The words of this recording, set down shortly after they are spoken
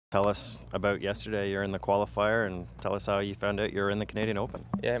Tell us about yesterday. You're in the qualifier, and tell us how you found out you're in the Canadian Open.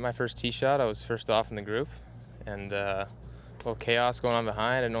 Yeah, my first tee shot, I was first off in the group, and a little chaos going on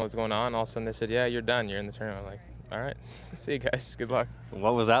behind. I didn't know what was going on. All of a sudden they said, "Yeah, you're done. You're in the tournament." I'm like, "All right, see you guys. Good luck."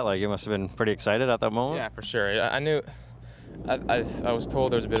 What was that like? You must have been pretty excited at that moment. Yeah, for sure. I knew. I was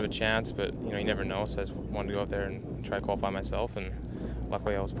told there was a bit of a chance, but you never know. So I just wanted to go out there and try to qualify myself, and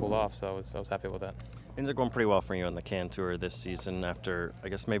luckily I was pulled off. So I was happy with that. Things are going pretty well for you on the Can Tour this season after, I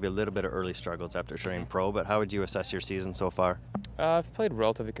guess, maybe a little bit of early struggles after turning pro, but how would you assess your season so far? I've played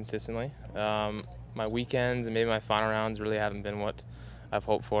relatively consistently. My weekends and maybe my final rounds really haven't been what I've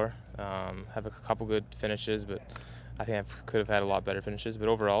hoped for. Have a couple good finishes, but I think I could have had a lot better finishes. But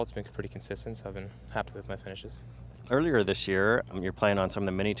overall, it's been pretty consistent, so I've been happy with my finishes. Earlier this year, you're playing on some of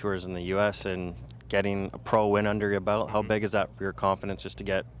the mini tours in the U.S. and getting a pro win under your belt. How big is that for your confidence just to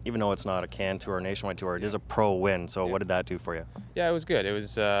get, even though it's not a Can Tour or nationwide tour, it is a pro win. So what did that do for you? Yeah, it was good. It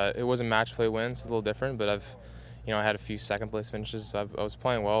was a match play win, so it's a little different. But I had a few second place finishes. So I was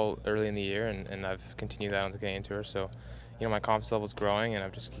playing well early in the year, and I've continued that on the Canadian Tour. So my confidence level is growing, and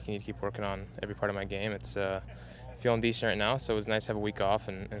I've just continued to keep working on every part of my game. It's feeling decent right now, so it was nice to have a week off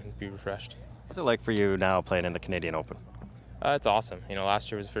and be refreshed. What's it like for you now playing in the Canadian Open? It's awesome.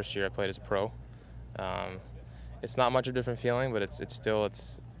 Last year was the first year I played as a pro. It's not much of a different feeling, but it's still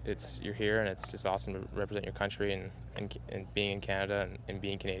you're here, and it's just awesome to represent your country and being in Canada and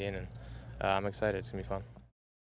being Canadian. And I'm excited. It's gonna be fun.